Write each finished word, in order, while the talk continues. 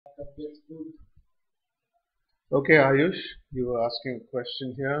Okay, Ayush, you were asking a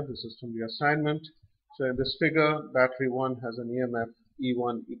question here. This is from the assignment. So in this figure, battery 1 has an EMF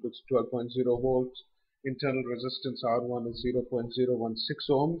E1 equals 12.0 volts. Internal resistance R1 is 0.016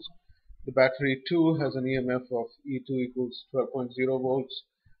 ohms. The battery 2 has an EMF of E2 equals 12.0 volts,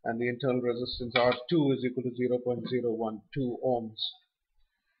 and the internal resistance R2 is equal to 0.012 ohms.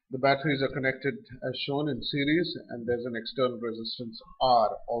 The batteries are connected as shown in series, and there's an external resistance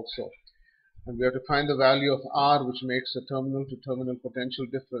R also. And we have to find the value of R, which makes the terminal to terminal potential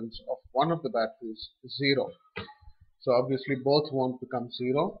difference of one of the batteries 0. So obviously both won't become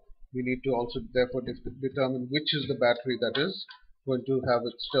 0. We need to also therefore determine which is the battery that is going to have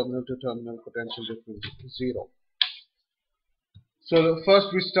its terminal to terminal potential difference 0. So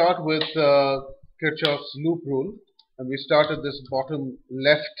first we start with Kirchhoff's loop rule, and we start at this bottom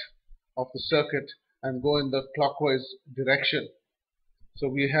left of the circuit and go in the clockwise direction. So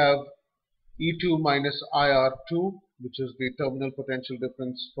we have E2 minus IR2, which is the terminal potential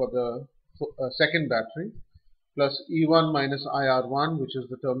difference for the second battery, plus E1 minus IR1, which is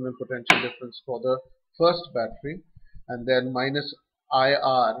the terminal potential difference for the first battery, and then minus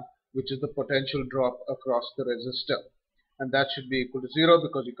IR, which is the potential drop across the resistor. And that should be equal to 0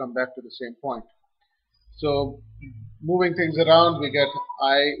 because you come back to the same point. So moving things around, we get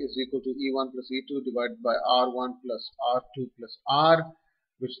I is equal to E1 plus E2 divided by R1 plus R2 plus R,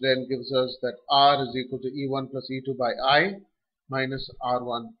 which then gives us that R is equal to E1 plus E2 by I minus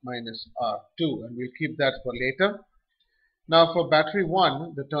R1 minus R2, and we'll keep that for later. Now for battery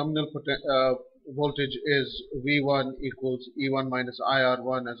 1, the terminal voltage is V1 equals E1 minus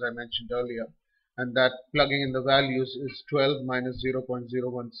IR1, as I mentioned earlier, and that plugging in the values is 12 minus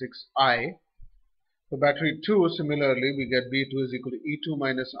 0.016 I. For battery 2, similarly, we get B2 is equal to E2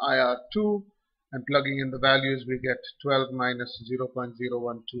 minus IR2, and plugging in the values we get 12 minus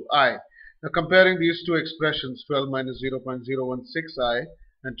 0.012 I. Now comparing these two expressions, 12 minus 0.016 I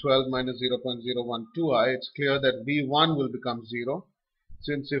and 12 minus 0.012 I, it's clear that V1 will become 0.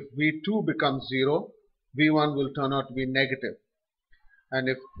 Since if V2 becomes 0, V1 will turn out to be negative. And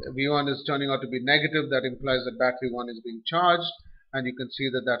if V1 is turning out to be negative, that implies that battery 1 is being charged, and you can see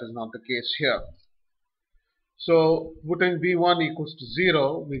that that is not the case here. So putting V1 equals to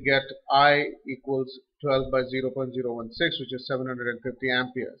 0, we get I equals 12 by 0.016, which is 750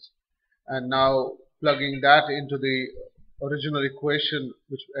 amperes. And now plugging that into the original equation,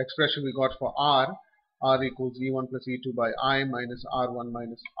 which expression we got for R equals E1 plus E2 by I minus R1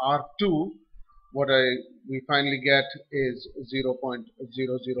 minus R2, what we finally get is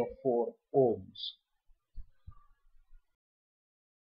 0.004 ohms.